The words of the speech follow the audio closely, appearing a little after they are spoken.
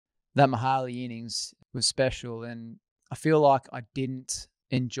that Mohali innings was special, and I feel like I didn't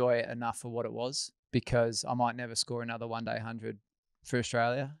enjoy it enough for what it was because I might never score another one day 100 for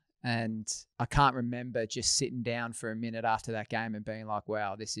Australia. And I can't remember just sitting down for a minute after that game and being like,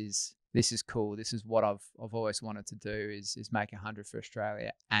 wow, this is cool. This is what I've always wanted to do is make 100 for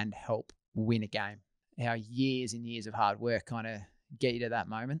Australia and help win a game. How years and years of hard work kind of get you to that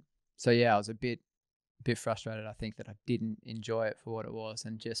moment. So yeah, I was a bit frustrated, I think, that I didn't enjoy it for what it was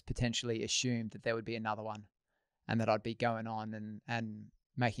and just potentially assumed that there would be another one and that I'd be going on and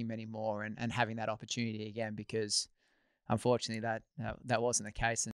making many more and having that opportunity again because unfortunately that wasn't the case.